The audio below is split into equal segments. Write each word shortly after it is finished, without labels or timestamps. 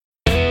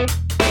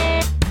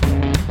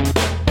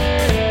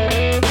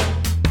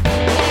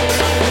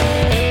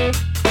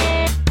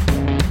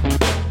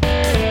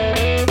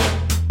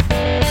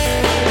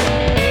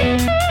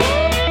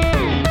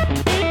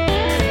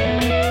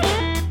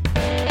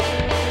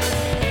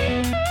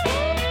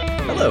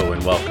Hello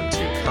and welcome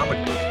to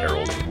Comic Book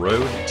Herald's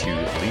Road to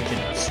Legion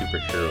of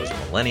Superheroes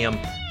Millennium.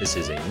 This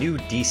is a new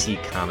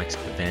DC Comics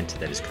event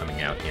that is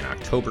coming out in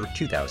October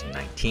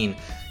 2019,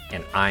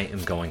 and I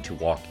am going to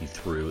walk you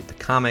through the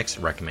comics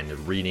recommended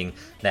reading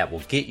that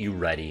will get you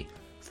ready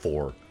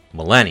for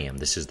Millennium.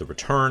 This is the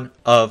return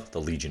of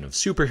the Legion of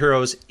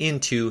Superheroes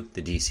into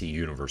the DC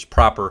Universe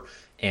proper,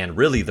 and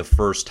really the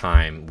first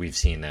time we've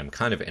seen them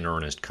kind of in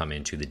earnest come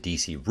into the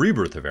DC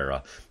Rebirth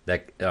era,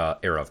 that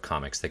era of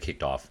comics that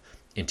kicked off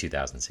in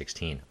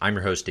 2016. I'm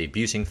your host, Dave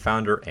Busing,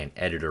 founder and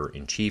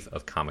editor-in-chief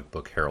of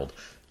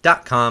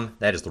comicbookherald.com.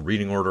 That is the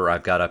reading order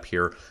I've got up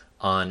here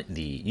on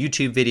the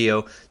YouTube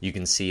video. You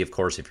can see, of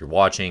course, if you're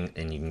watching,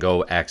 and you can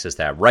go access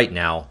that right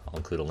now. I'll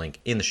include a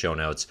link in the show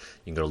notes.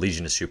 You can go to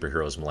Legion of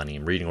Superheroes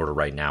Millennium reading order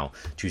right now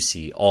to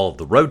see all of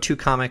the Road to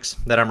comics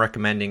that I'm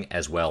recommending,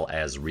 as well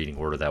as reading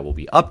order that will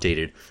be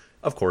updated,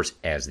 of course,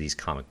 as these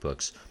comic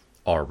books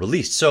are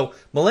released. So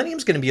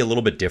Millennium's going to be a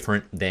little bit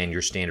different than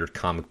your standard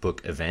comic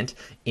book event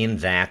in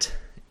that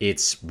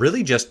it's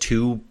really just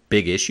two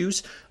big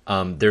issues.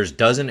 There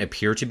doesn't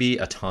appear to be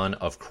a ton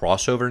of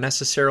crossover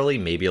necessarily,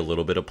 maybe a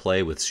little bit of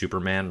play with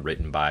Superman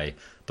written by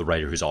the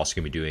writer who's also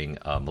going to be doing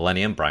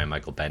Millennium, Brian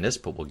Michael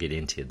Bendis, but we'll get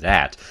into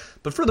that.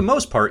 But for the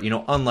most part,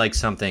 unlike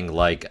something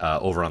like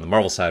over on the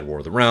Marvel side, War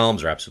of the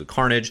Realms or Absolute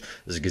Carnage,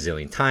 there's a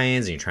gazillion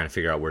tie-ins and you're trying to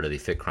figure out where do they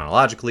fit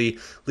chronologically.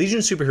 Legion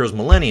of Superheroes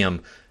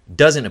Millennium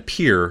doesn't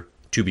appear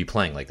to be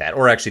playing like that.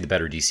 Or actually the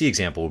better DC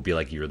example would be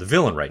like You're the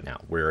Villain right now,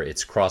 where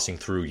it's crossing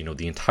through,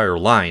 the entire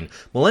line.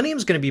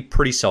 Millennium's going to be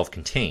pretty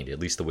self-contained,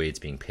 at least the way it's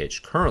being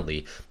pitched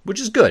currently,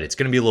 which is good. It's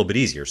going to be a little bit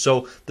easier.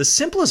 So the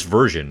simplest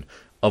version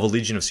of a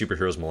Legion of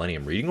Superheroes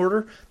Millennium reading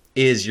order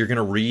is you're going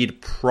to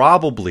read,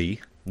 probably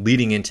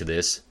leading into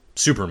this,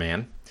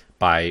 Superman,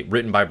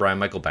 written by Brian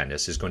Michael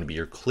Bendis, is going to be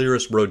your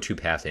clearest road to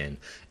path in.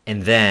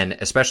 And then,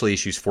 especially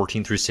issues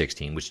 14 through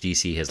 16, which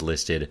DC has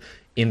listed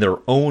in their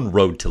own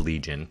Road to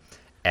Legion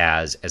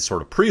as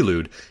sort of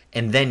prelude,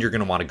 and then you're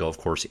going to want to go, of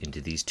course, into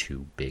these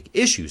two big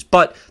issues.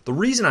 But the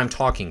reason I'm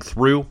talking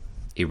through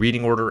a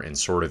reading order and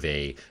sort of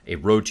a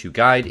road to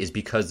guide is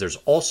because there's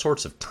all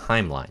sorts of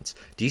timelines,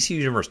 DC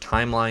Universe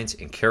timelines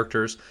and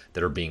characters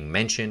that are being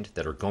mentioned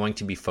that are going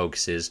to be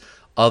focuses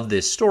of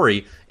this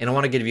story, and I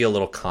want to give you a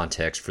little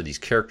context for these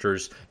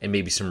characters and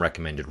maybe some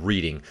recommended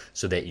reading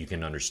so that you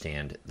can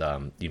understand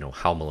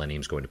how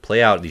Millennium is going to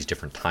play out, these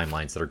different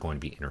timelines that are going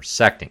to be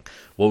intersecting.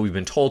 What we've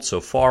been told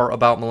so far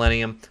about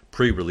Millennium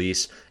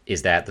pre-release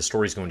is that the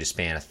story is going to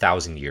span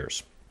 1,000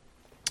 years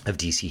of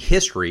DC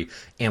history,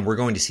 and we're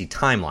going to see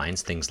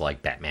timelines, things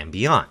like Batman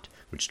Beyond,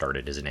 which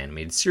started as an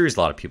animated series a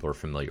lot of people are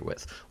familiar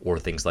with, or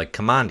things like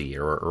Kamandi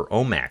or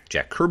OMAC,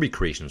 Jack Kirby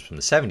creations from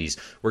the 70s.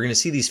 We're going to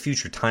see these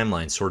future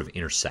timelines sort of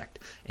intersect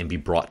and be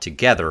brought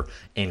together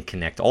and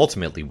connect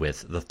ultimately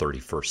with the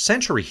 31st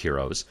century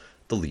heroes,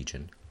 the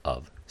Legion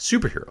of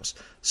Superheroes.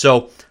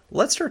 So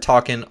let's start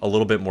talking a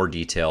little bit more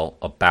detail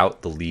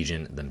about the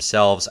Legion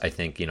themselves. I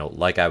think,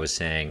 like I was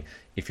saying,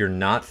 if you're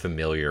not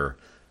familiar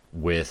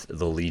with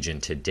the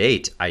Legion to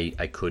date, I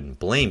couldn't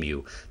blame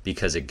you,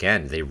 because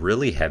again, they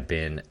really have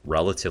been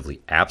relatively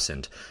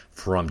absent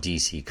from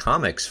DC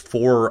Comics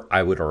for,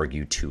 I would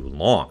argue, too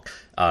long.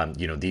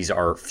 These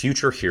are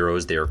future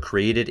heroes. They are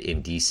created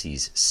in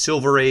DC's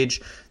Silver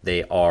Age.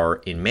 They are,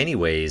 in many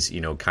ways,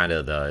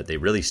 they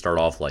really start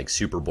off like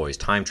Superboy's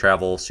time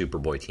travel.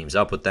 Superboy teams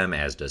up with them,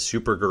 as does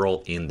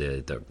Supergirl in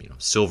the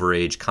Silver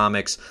Age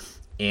comics.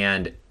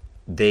 And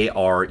they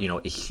are,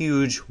 a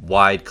huge,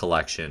 wide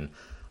collection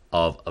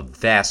of a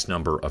vast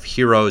number of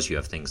heroes. You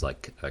have things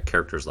like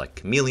characters like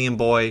Chameleon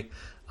Boy,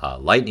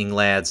 Lightning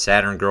Lad,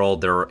 Saturn Girl.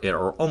 There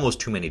are almost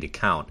too many to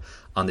count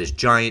on this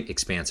giant,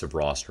 expansive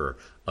roster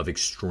of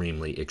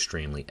extremely,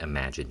 extremely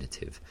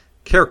imaginative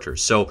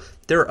characters. So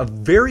they're a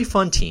very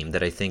fun team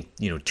that I think,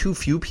 too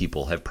few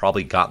people have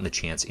probably gotten the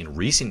chance in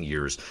recent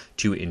years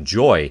to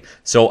enjoy.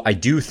 So I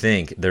do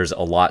think there's a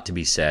lot to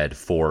be said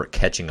for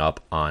catching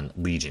up on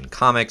Legion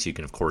comics. You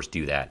can, of course,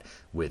 do that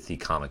with the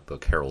Comic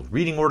Book Herald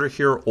reading order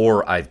here,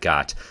 or I've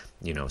got,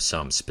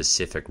 some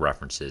specific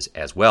references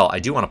as well. I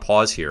do want to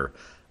pause here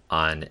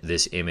on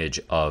this image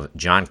of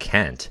John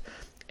Kent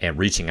and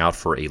reaching out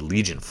for a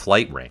Legion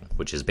flight ring,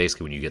 which is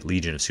basically when you get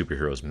Legion of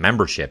Superheroes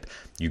membership,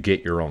 you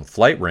get your own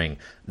flight ring.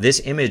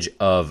 This image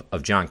of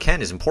John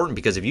Kent is important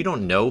because if you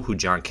don't know who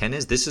John Kent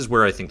is, this is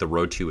where I think the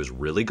Road to is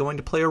really going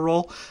to play a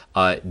role.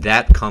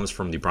 That comes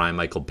from the Brian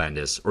Michael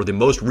Bendis, or the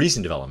most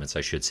recent developments,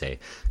 I should say,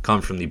 come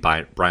from the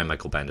Brian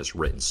Michael Bendis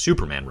written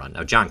Superman run.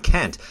 Now, John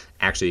Kent,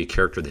 actually a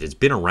character that has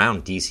been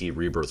around DC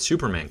Rebirth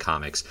Superman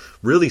comics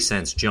really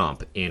since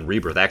Jump in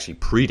Rebirth, actually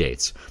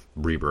predates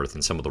Rebirth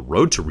and some of the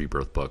Road to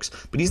Rebirth books,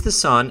 but he's the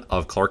son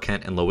of Clark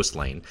Kent and Lois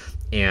Lane,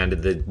 and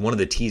one of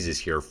the teases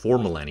here for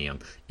Millennium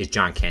is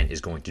John Kent is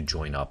going to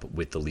join up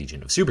with the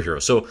Legion of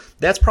Superheroes. So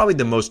that's probably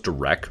the most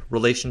direct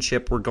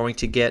relationship we're going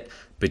to get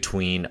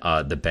between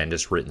the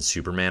Bendis written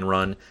Superman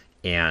run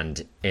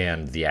and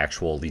the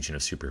actual Legion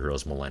of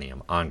Superheroes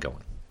Millennium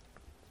ongoing.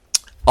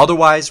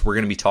 Otherwise, we're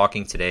going to be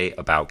talking today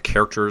about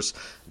characters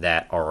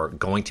that are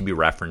going to be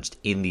referenced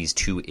in these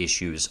 2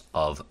 issues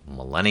of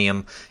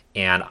Millennium,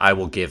 and I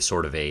will give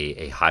sort of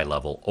a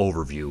high-level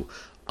overview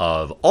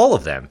of all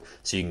of them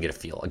so you can get a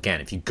feel.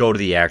 Again, if you go to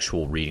the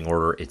actual reading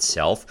order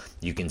itself,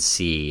 you can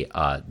see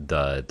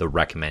the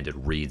recommended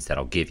reads that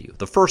I'll give you.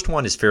 The first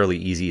one is fairly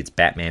easy. It's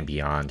Batman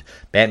Beyond.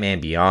 Batman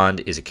Beyond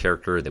is a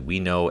character that we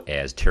know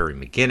as Terry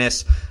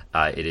McGinnis.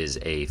 It is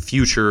a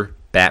future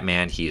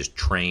Batman. He is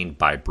trained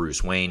by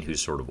Bruce Wayne,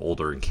 who's sort of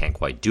older and can't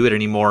quite do it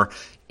anymore.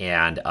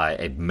 And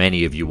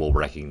many of you will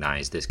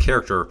recognize this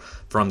character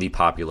from the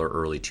popular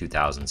early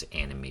 2000s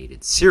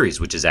animated series,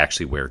 which is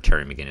actually where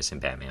Terry McGinnis and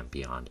Batman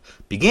Beyond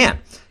began.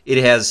 It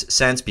has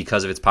since,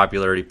 because of its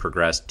popularity,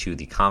 progressed to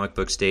the comic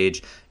book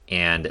stage,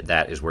 and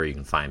that is where you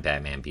can find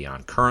Batman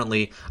Beyond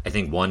currently. I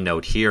think one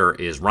note here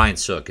is Ryan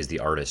Sook is the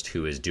artist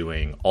who is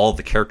doing all of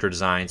the character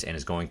designs and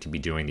is going to be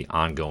doing the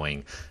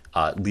ongoing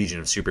Legion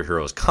of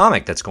Superheroes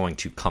comic that's going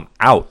to come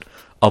out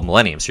of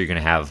Millennium. So you're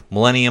going to have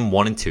Millennium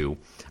 1 and 2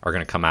 are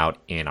going to come out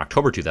in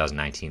October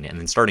 2019, and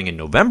then starting in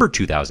November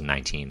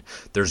 2019,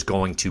 there's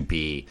going to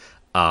be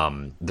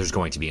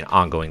an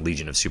ongoing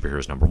Legion of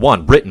Superheroes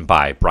 #1, written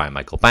by Brian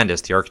Michael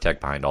Bendis, the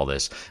architect behind all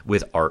this,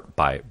 with art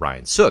by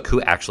Ryan Sook,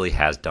 who actually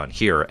has done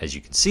here, as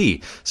you can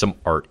see, some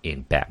art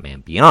in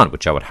Batman Beyond,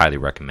 which I would highly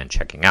recommend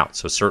checking out.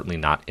 So certainly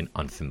not an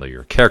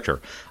unfamiliar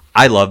character.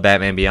 I love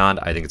Batman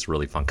Beyond. I think it's a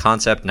really fun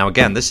concept. Now,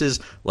 again, this is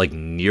like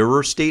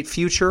nearer state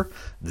future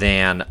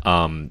than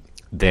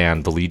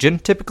the Legion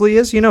typically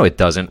is. It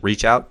doesn't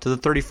reach out to the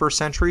 31st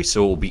century,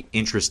 so it will be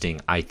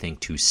interesting, I think,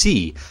 to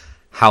see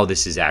how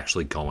this is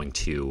actually going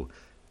to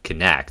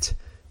connect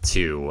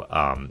to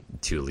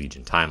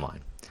Legion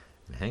timeline.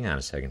 And hang on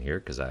a second here,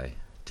 because I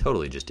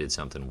totally just did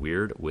something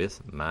weird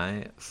with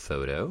my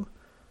photo.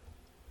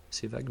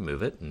 See if I can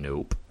move it.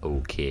 Nope.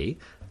 Okay.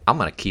 I'm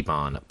going to keep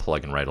on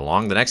plugging right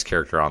along. The next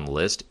character on the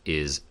list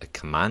is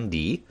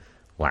Kamandi,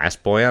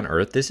 Last Boy on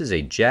Earth. This is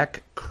a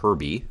Jack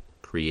Kirby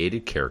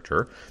created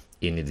character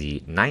in the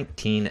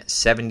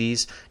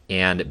 1970s,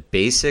 and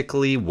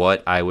basically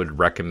what I would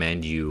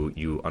recommend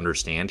you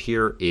understand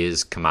here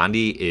is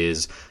Kamandi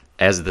is,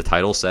 as the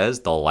title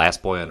says, the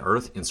last boy on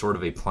Earth in sort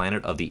of a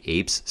Planet of the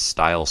Apes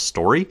style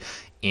story.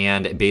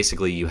 And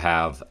basically you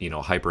have,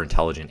 hyper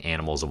intelligent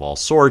animals of all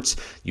sorts.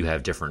 You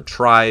have different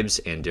tribes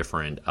and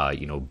different,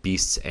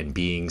 beasts and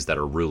beings that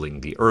are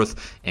ruling the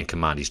Earth, and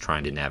Kamandi's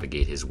trying to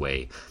navigate his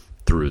way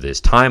through this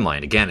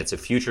timeline. Again, it's a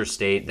future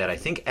state that I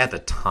think at the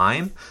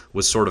time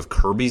was sort of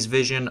Kirby's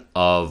vision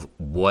of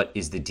what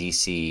is the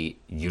DC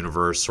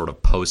universe sort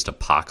of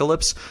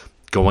post-apocalypse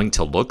going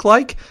to look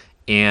like,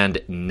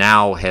 and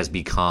now has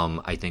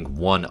become, I think,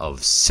 one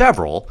of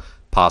several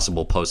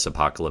possible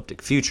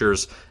post-apocalyptic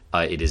futures.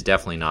 It is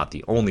definitely not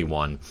the only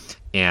one,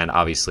 and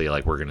obviously,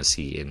 like we're going to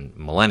see in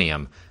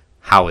Millennium,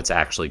 how it's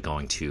actually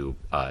going to,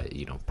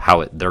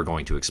 they're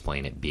going to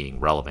explain it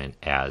being relevant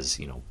as,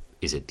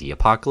 is it the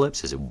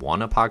apocalypse? Is it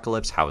one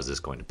apocalypse? How is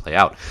this going to play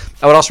out?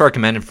 I would also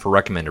recommend it for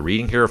recommended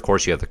reading here. Of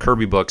course, you have the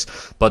Kirby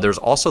books, but there's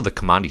also the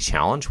Kamandi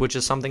Challenge, which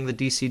is something that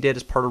DC did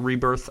as part of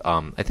Rebirth.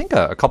 I think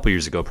a couple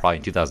years ago, probably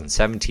in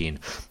 2017.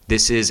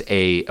 This is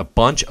a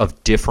bunch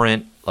of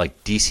different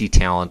like DC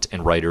talent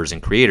and writers and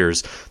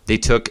creators. They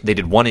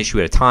did one issue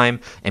at a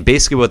time, and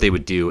basically what they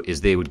would do is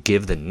they would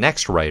give the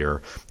next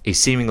writer a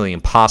seemingly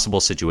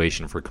impossible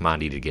situation for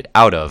Kamandi to get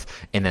out of,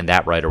 and then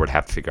that writer would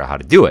have to figure out how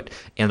to do it.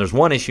 And there's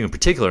one issue in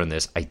particular in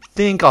this, I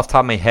think off the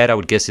top of my head, I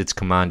would guess it's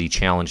Kamandi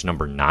Challenge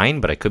number 9,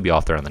 but I could be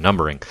off there on the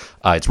numbering.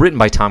 It's written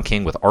by Tom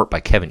King with art by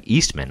Kevin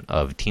Eastman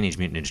of Teenage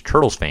Mutant Ninja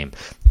Turtles fame,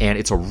 and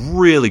it's a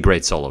really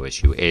great solo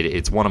issue.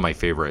 It's one of my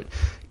favorite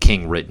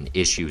King written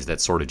issues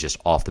that's sort of just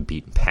off the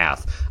beaten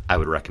path. I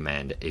would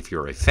recommend, if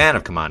you're a fan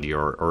of Kamandi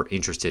or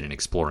interested in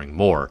exploring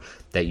more,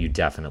 that you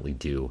definitely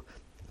do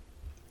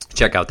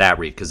check out that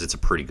read, because it's a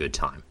pretty good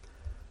time.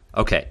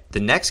 Okay,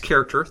 the next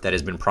character that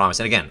has been promised,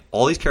 and again,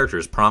 all these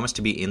characters promised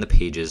to be in the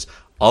pages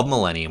of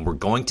Millennium. We're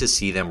going to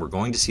see them. We're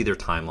going to see their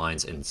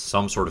timelines and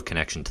some sort of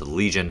connection to the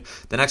Legion.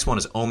 The next one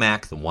is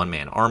OMAC, the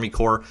One-Man Army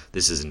Corps.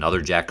 This is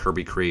another Jack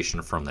Kirby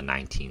creation from the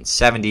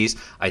 1970s.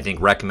 I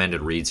think recommended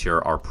reads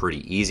here are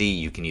pretty easy.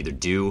 You can either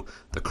do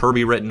the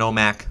Kirby written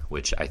OMAC,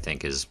 which I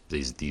think is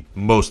the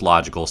most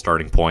logical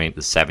starting point,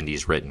 the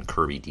 70s written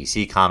Kirby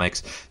DC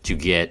comics, to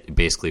get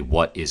basically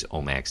what is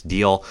OMAC's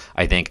deal.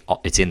 I think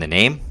it's in the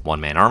name,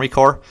 One-Man Army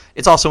Corps.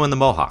 It's also in the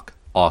Mohawk.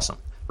 Awesome.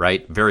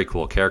 Right? Very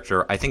cool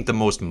character. I think the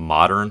most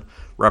modern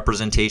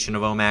representation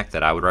of OMAC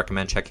that I would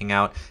recommend checking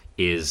out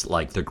is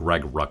like the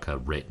Greg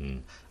Rucka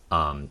written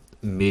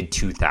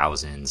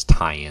mid-2000s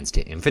tie-ins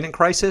to Infinite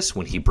Crisis,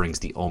 when he brings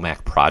the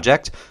OMAC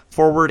project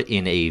forward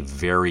in a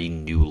very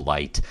new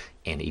light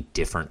and a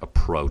different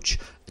approach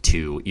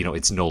to,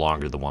 it's no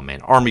longer the One-Man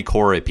Army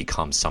Corps. It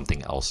becomes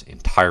something else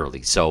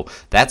entirely. So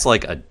that's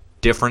like a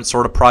different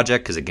sort of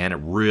project, because again, it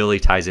really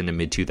ties into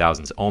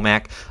mid-2000s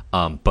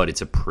OMAC, but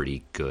it's a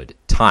pretty good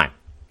time.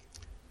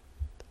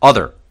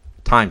 Other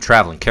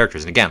time-traveling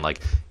characters, and again,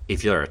 like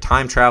if you're a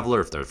time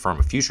traveler, if they're from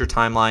a future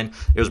timeline,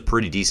 there's a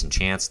pretty decent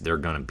chance they're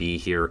going to be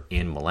here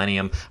in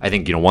Millennium. I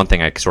think, one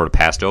thing I sort of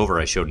passed over,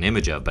 I showed an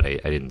image of, but I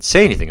didn't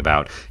say anything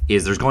about,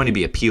 is there's going to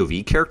be a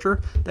POV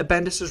character that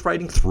Bendis is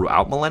writing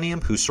throughout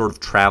Millennium who's sort of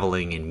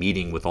traveling and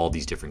meeting with all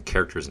these different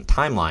characters and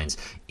timelines.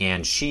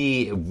 And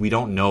we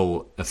don't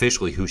know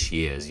officially who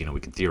she is. We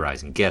can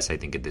theorize and guess, I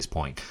think, at this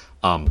point.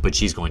 But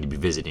she's going to be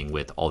visiting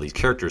with all these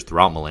characters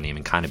throughout Millennium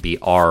and kind of be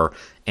our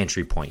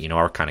entry point,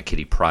 our kind of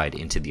Kitty Pryde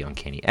into the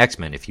Uncanny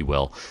X-Men, if you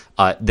will.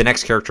 The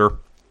next character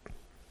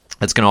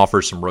that's going to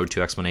offer some road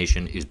to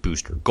explanation is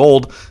Booster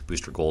Gold.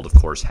 Booster Gold, of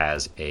course,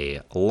 has a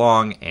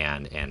long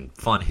and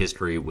fun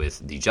history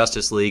with the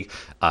Justice League.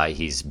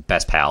 He's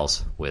best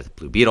pals with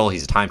Blue Beetle.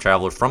 He's a time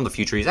traveler from the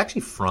future. He's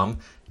actually from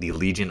the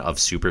Legion of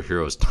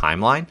Superheroes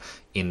timeline,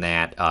 in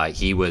that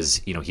he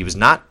was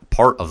not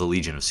part of the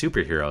Legion of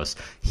Superheroes.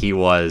 He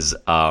was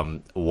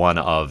one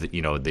of,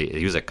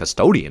 he was a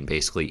custodian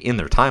basically in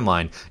their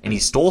timeline, and he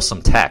stole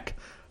some tech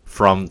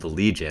from the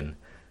Legion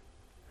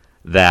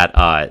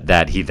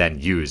that he then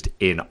used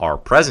in our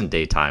present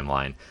day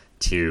timeline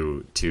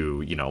to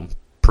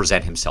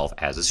present himself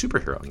as a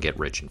superhero and get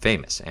rich and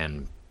famous,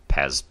 and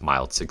has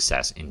mild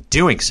success in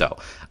doing so.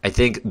 I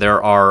think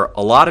there are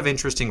a lot of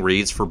interesting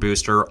reads for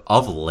Booster.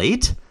 Of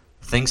late,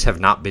 things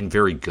have not been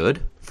very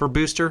good for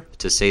Booster,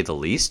 to say the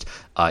least.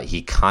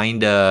 He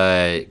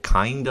kinda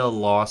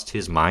lost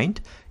his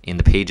mind in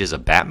the pages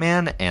of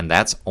Batman, and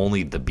that's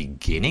only the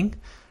beginning,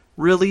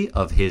 really,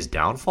 of his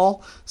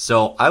downfall.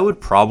 So I would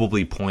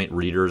probably point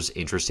readers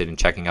interested in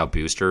checking out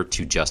Booster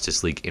to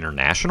Justice League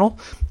International,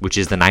 which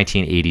is the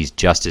 1980s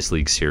Justice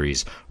League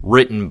series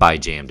written by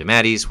J.M.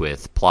 DeMatteis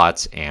with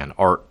plots and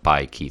art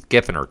by Keith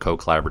Giffen, or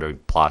co-collaborative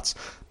plots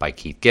by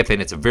Keith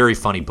Giffen. It's a very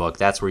funny book.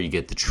 That's where you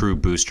get the true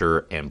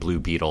Booster and Blue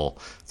Beetle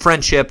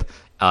friendship.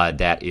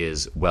 That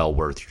is well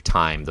worth your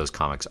time. Those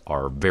comics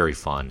are very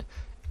fun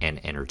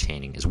and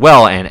entertaining as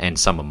well, and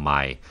some of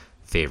my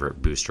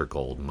favorite Booster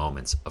Gold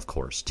moments, of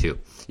course, too.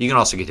 You can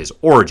also get his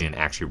origin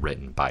actually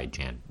written by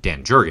Dan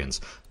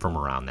Jurgens from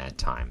around that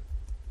time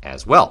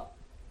as well.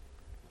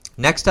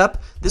 Next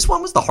up, this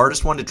one was the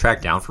hardest one to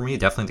track down for me.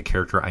 Definitely the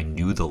character I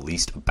knew the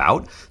least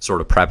about,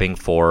 sort of prepping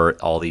for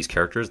all these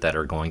characters that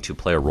are going to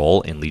play a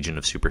role in Legion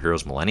of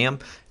Superheroes Millennium.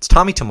 It's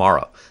Tommy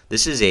Tomorrow.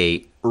 This is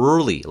a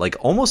early,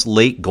 almost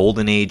late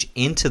Golden Age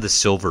into the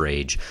Silver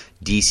Age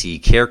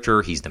DC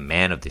character. He's the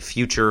man of the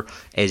future,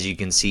 as you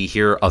can see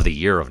here, of the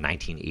year of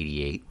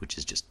 1988, which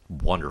is just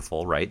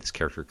wonderful, right? This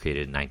character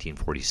created in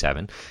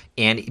 1947.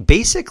 And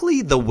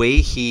basically the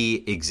way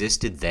he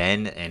existed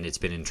then, and it's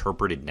been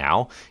interpreted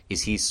now,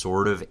 is he's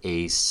sort of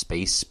a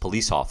space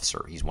police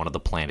officer. He's one of the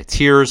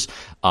Planeteers,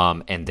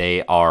 and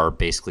they are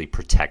basically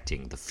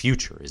protecting the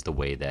future, is the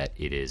way that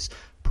it is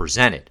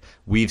presented.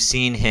 We've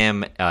seen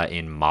him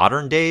in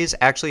modern days,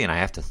 actually, and I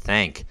have to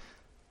thank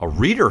a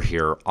reader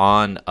here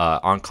on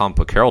Comic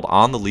Book Herald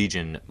on the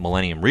Legion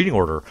Millennium Reading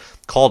Order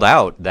called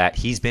out that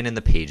he's been in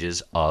the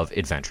pages of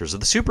Adventures of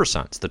the Super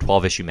Sons, the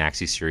 12-issue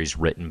maxi series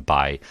written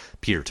by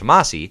Peter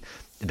Tomasi.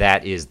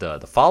 That is the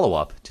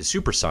follow-up to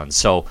Super Sons.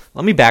 So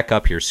let me back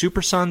up here.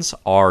 Super Sons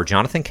are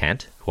Jonathan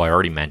Kent, who I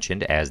already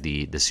mentioned as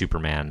the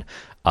Superman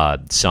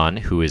son,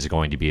 who is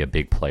going to be a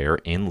big player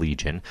in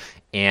Legion,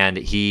 and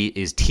he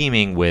is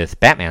teaming with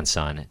Batman's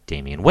son,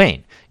 Damian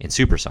Wayne, in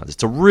Super Sons.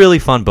 It's a really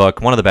fun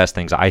book, one of the best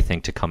things, I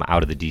think, to come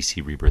out of the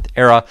DC Rebirth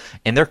era,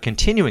 and their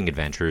continuing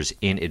adventures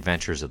in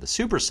Adventures of the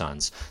Super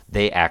Sons,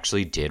 they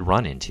actually did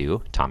run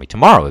into Tommy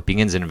Tomorrow. It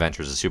begins in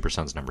Adventures of Super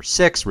Sons number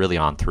 6, really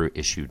on through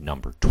issue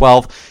number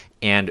 12,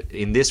 and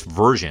in this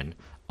version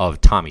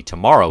of Tommy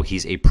Tomorrow,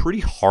 he's a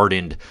pretty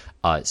hardened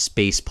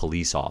space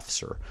police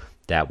officer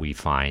that we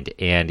find,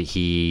 and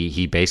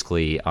he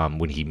basically,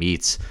 when he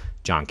meets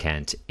John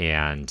Kent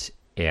and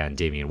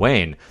Damian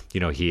Wayne,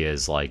 he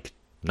is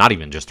not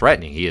even just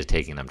threatening, he is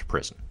taking them to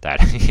prison. That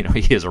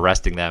he is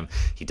arresting them.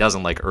 He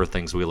doesn't like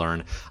Earthlings, we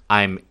learn.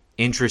 I'm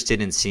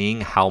interested in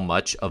seeing how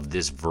much of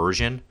this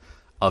version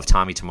of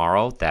Tommy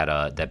Tomorrow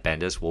that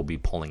Bendis will be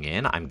pulling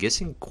in. I'm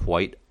guessing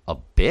quite a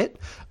bit,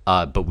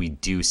 but we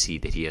do see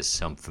that he has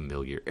some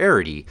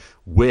familiarity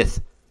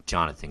with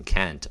Jonathan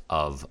Kent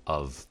of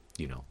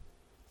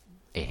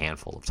a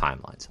handful of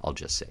timelines, I'll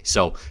just say.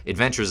 So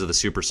Adventures of the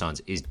Super Sons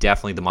is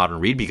definitely the modern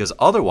read, because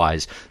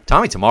otherwise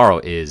Tommy Tomorrow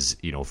is,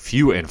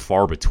 few and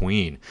far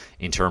between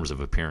in terms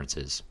of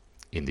appearances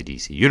in the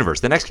DC universe.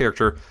 The next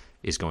character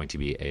is going to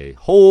be a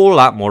whole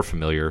lot more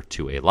familiar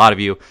to a lot of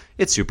you.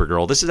 It's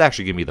Supergirl. This is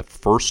actually going to be the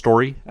first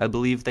story, I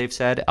believe they've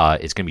said.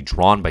 It's going to be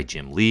drawn by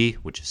Jim Lee,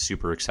 which is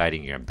super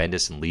exciting. You have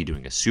Bendis and Lee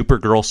doing a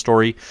Supergirl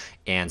story,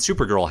 and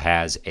Supergirl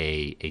has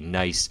a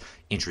nice,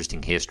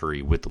 interesting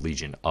history with the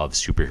Legion of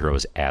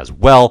Superheroes as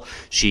well.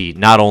 She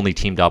not only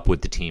teamed up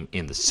with the team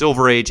in the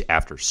Silver Age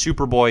after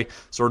Superboy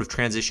sort of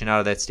transitioned out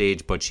of that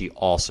stage, but she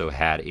also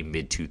had a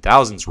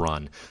mid-2000s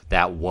run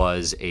that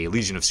was a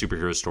Legion of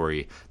Superheroes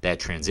story that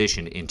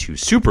transitioned into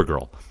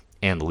Supergirl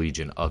and the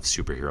Legion of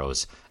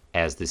Superheroes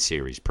as the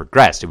series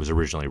progressed. It was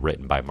originally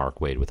written by Mark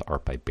Waid with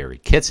art by Barry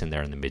Kitson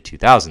there in the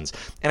mid-2000s.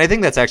 And I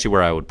think that's actually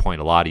where I would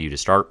point a lot of you to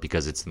start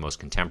because it's the most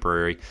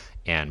contemporary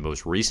and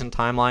most recent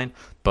timeline.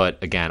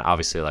 But again,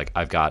 obviously, like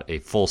I've got a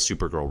full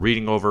Supergirl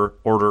reading order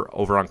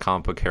over on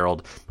Comic Book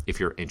Herald if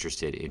you're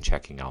interested in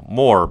checking out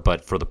more.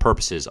 But for the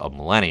purposes of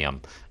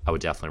Millennium, I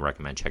would definitely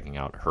recommend checking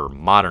out her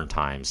modern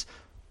times,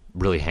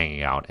 really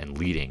hanging out and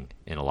leading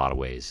in a lot of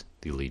ways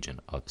the Legion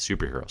of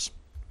Superheroes.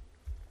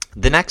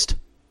 The next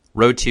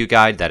Road to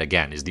guide that,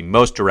 again, is the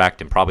most direct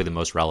and probably the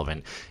most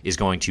relevant, is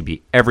going to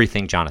be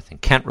everything Jonathan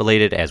Kent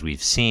related, as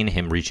we've seen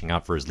him reaching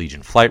out for his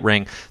Legion flight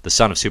ring. The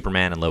son of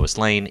Superman and Lois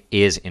Lane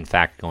is, in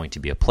fact, going to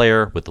be a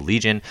player with the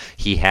Legion.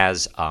 He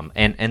has,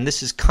 and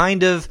this is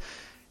kind of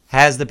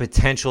has the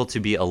potential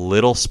to be a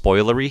little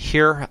spoilery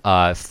here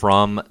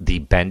from the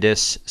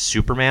Bendis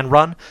Superman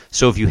run.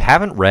 So if you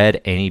haven't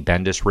read any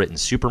Bendis written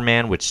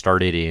Superman, which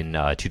started in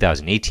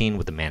 2018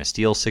 with the Man of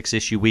Steel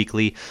 6-issue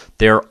weekly,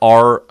 there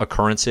are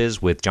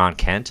occurrences with John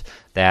Kent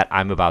that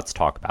I'm about to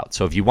talk about.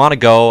 So if you want to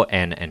go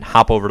and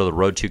hop over to the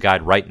Road to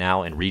Guide right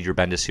now and read your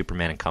Bendis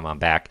Superman and come on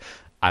back,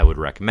 I would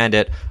recommend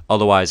it.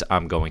 Otherwise,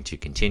 I'm going to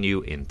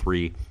continue in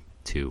 3,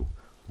 2,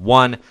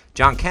 1.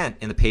 John Kent,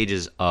 in the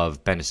pages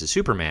of Bendis'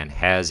 Superman,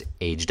 has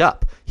aged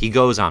up. He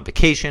goes on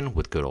vacation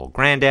with good old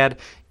granddad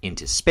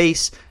into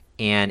space,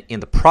 and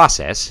in the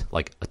process,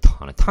 like a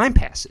ton of time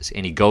passes,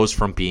 and he goes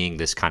from being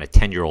this kind of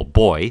 10-year-old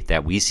boy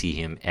that we see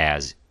him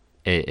as.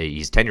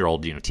 He's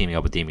 10-year-old, teaming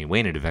up with Damian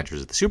Wayne in Adventures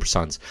of the Super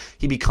Sons.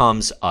 He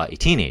becomes a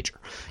teenager,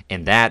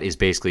 and that is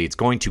basically, it's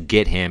going to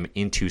get him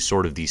into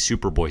sort of the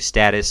Superboy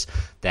status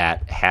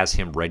that has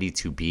him ready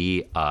to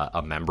be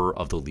a member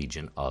of the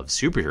Legion of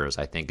Superheroes,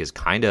 I think is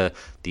kind of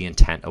the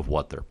intent of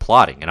what they're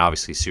plotting. And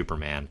obviously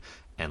Superman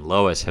and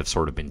Lois have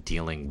sort of been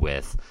dealing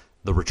with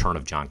the return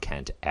of John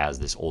Kent as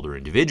this older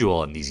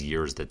individual and these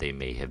years that they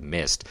may have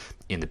missed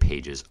in the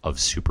pages of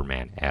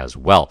Superman as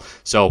well.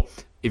 So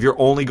if you're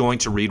only going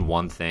to read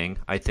one thing,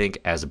 I think,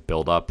 as a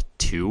build-up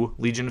to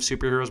Legion of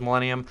Superheroes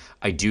Millennium,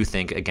 I do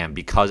think, again,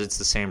 because it's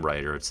the same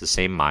writer, it's the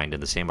same mind,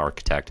 and the same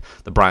architect,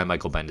 the Brian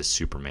Michael Bendis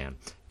Superman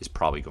is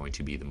probably going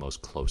to be the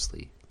most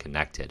closely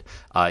connected.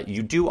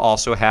 You do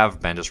also have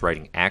Bendis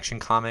writing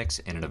Action Comics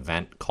in an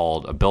event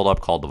called, a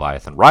build-up called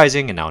Leviathan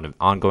Rising, and now an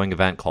ongoing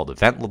event called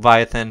Event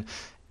Leviathan.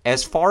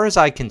 As far as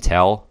I can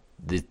tell,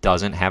 this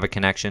doesn't have a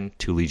connection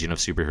to Legion of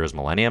Superheroes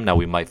Millennium. Now,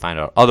 we might find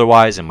out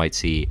otherwise and might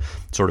see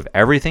sort of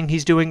everything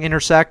he's doing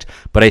intersect,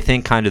 but I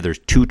think kind of there's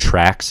two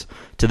tracks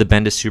to the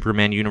Bendis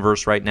Superman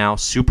universe right now.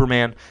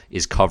 Superman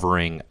is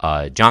covering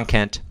John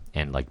Kent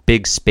and like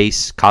big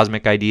space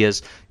cosmic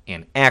ideas,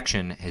 and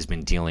Action has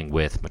been dealing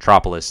with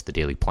Metropolis, the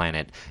Daily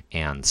Planet,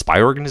 and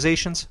spy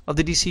organizations of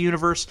the DC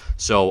universe.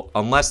 So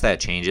unless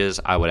that changes,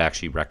 I would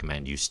actually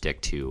recommend you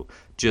stick to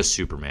just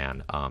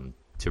Superman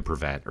to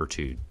prevent or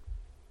to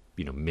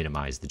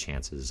minimize the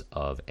chances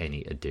of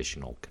any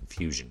additional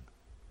confusion.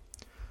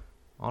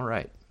 All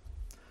right.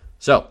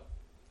 So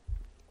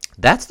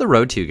that's the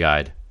Road to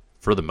Guide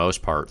for the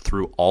most part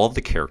through all of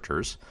the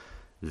characters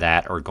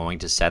that are going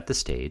to set the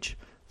stage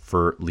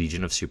for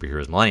Legion of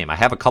Superheroes Millennium. I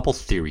have a couple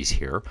theories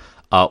here.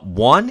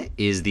 One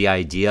is the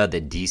idea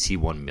that DC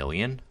 1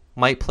 million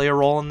might play a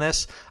role in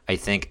this. I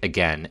think,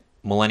 again,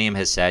 Millennium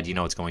has said,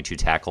 it's going to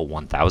tackle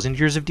 1,000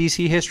 years of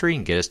DC history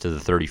and get us to the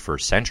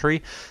 31st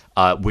century,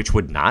 which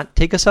would not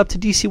take us up to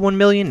DC 1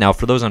 million. Now,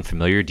 for those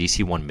unfamiliar,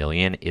 DC 1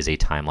 million is a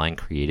timeline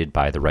created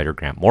by the writer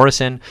Grant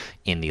Morrison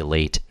in the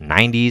late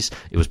 90s.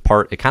 It was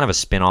kind of a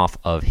spin-off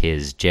of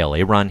his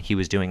JLA run he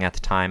was doing at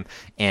the time,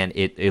 and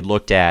it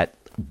looked at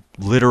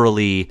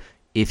literally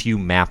if you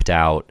mapped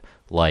out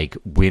like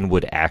when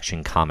would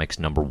Action Comics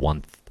number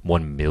 1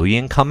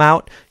 million come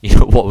out,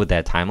 what would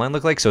that timeline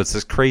look like? So it's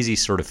this crazy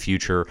sort of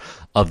future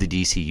of the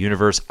DC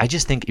universe. I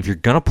just think if you're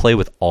going to play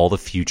with all the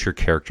future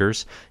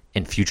characters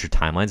and future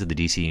timelines of the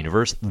DC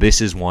universe,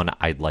 this is one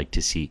I'd like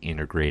to see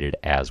integrated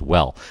as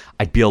well.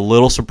 I'd be a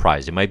little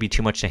surprised. It might be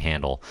too much to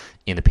handle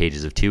in the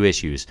pages of 2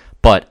 issues,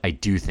 but I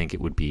do think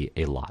it would be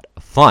a lot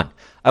of fun.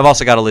 I've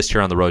also got a list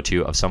here on the Road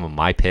to of some of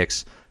my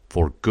picks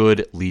for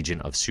good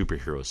Legion of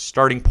Superheroes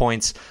starting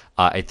points.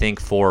 I think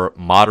for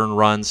modern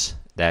runs,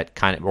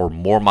 or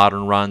more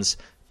modern runs,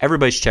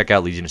 everybody should check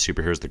out Legion of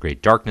Superheroes, The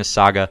Great Darkness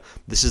Saga.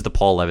 This is the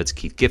Paul Levitz,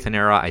 Keith Giffen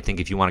era. I think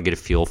if you want to get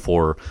a feel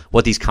for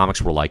what these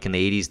comics were like in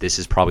the 80s, this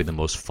is probably the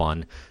most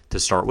fun to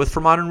start with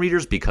for modern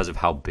readers because of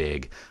how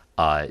big,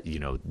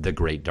 the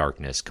Great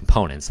Darkness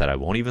components that I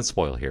won't even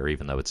spoil here,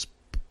 even though it's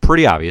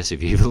pretty obvious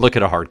if you even look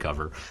at a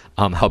hardcover,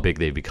 how big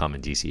they've become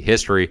in DC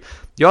history.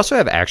 You also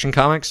have Action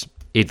Comics,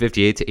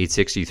 858 to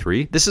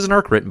 863. This is an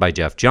arc written by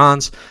Jeff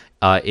Johns,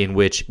 in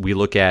which we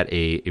look at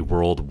a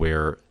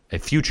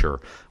future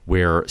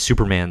where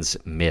Superman's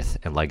myth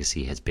and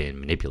legacy has been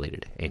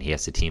manipulated, and he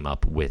has to team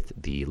up with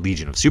the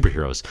Legion of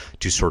Superheroes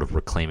to sort of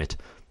reclaim it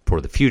for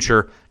the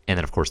future. And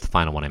then, of course, the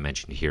final one I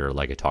mentioned here,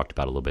 like I talked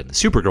about a little bit in the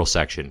Supergirl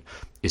section,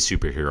 is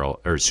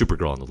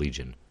Supergirl and the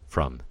Legion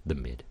from the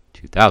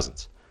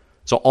mid-2000s.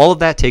 So all of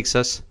that takes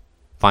us,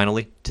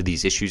 finally, to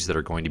these issues that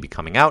are going to be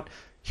coming out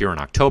here in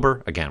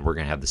October. Again, we're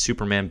going to have the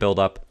Superman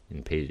build-up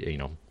in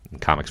in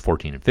comics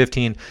 14 and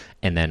 15,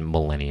 and then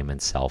Millennium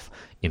itself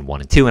in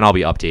 1 and 2, and I'll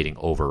be updating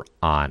over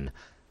on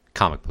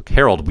Comic Book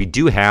Herald. We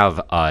do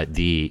have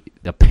the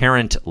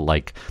apparent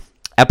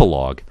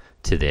epilogue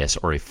to this,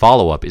 or a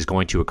follow-up, is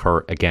going to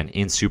occur again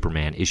in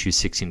Superman issues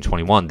 16 to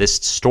 21. This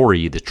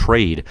story, the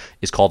trade,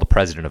 is called The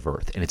President of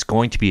Earth, and it's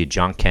going to be a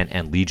John Kent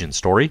and Legion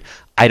story.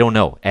 I don't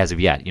know as of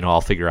yet.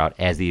 I'll figure out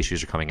as the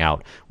issues are coming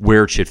out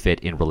where it should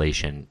fit in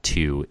relation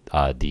to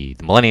the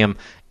Millennium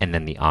and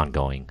then the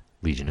ongoing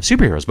Legion of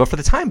Superheroes. But for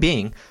the time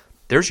being,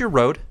 there's your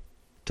road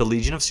to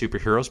Legion of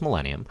Superheroes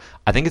Millennium.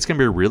 I think it's going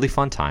to be a really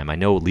fun time. I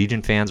know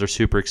Legion fans are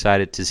super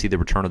excited to see the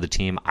return of the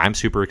team. I'm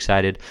super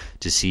excited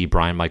to see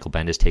Brian Michael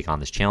Bendis take on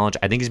this challenge.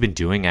 I think he's been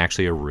doing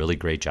actually a really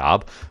great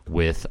job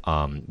with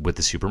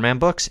the Superman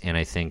books, and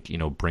I think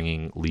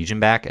bringing Legion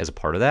back as a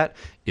part of that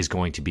is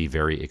going to be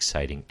very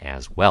exciting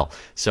as well.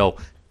 So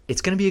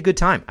it's going to be a good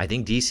time. I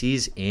think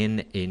DC's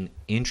in an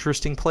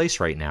interesting place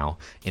right now,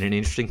 in an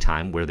interesting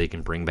time where they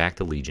can bring back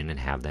the Legion and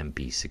have them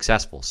be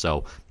successful.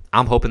 So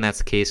I'm hoping that's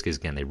the case because,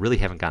 again, they really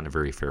haven't gotten a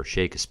very fair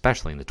shake,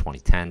 especially in the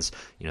 2010s.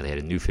 They had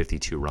a New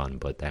 52 run,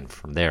 but then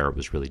from there, it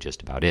was really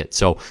just about it.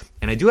 So,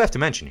 and I do have to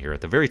mention here,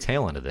 at the very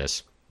tail end of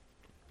this,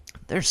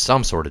 there's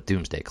some sort of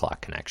Doomsday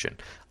Clock connection.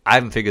 I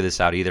haven't figured this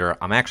out either.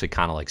 I'm actually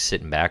kind of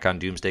sitting back on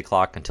Doomsday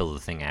Clock until the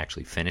thing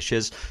actually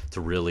finishes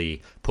to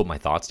really put my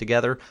thoughts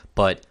together.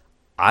 But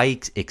I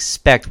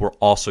expect we're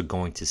also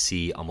going to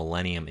see a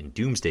Millennium and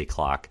Doomsday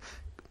Clock.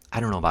 I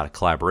don't know about a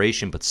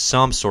collaboration, but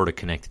some sort of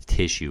connective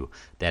tissue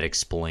that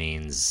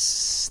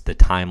explains the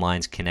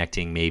timelines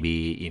connecting,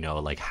 maybe,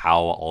 how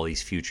all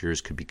these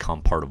futures could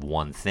become part of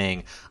one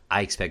thing.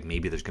 I expect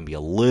maybe there's going to be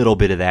a little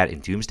bit of that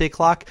in Doomsday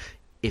Clock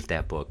if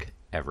that book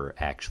ever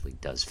actually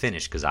does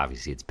finish, because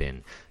obviously it's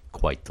been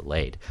quite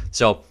delayed.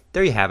 So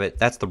there you have it.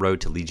 That's the road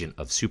to Legion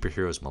of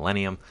Superheroes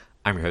Millennium.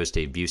 I'm your host,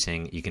 Dave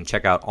Busing. You can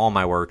check out all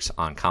my works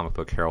on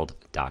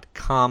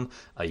comicbookherald.com.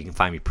 You can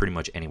find me pretty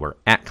much anywhere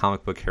at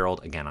Comic Book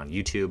Herald. Again, on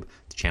YouTube,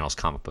 the channel's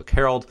Comic Book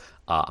Herald.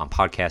 On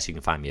podcasts, you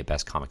can find me at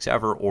Best Comics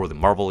Ever, or the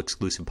Marvel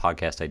exclusive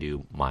podcast I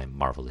do, My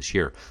Marvel This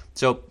Year.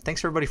 So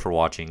thanks everybody for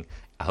watching.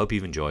 I hope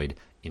you've enjoyed.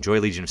 Enjoy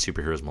Legion of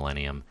Superheroes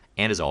Millennium.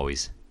 And as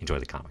always, enjoy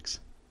the comics.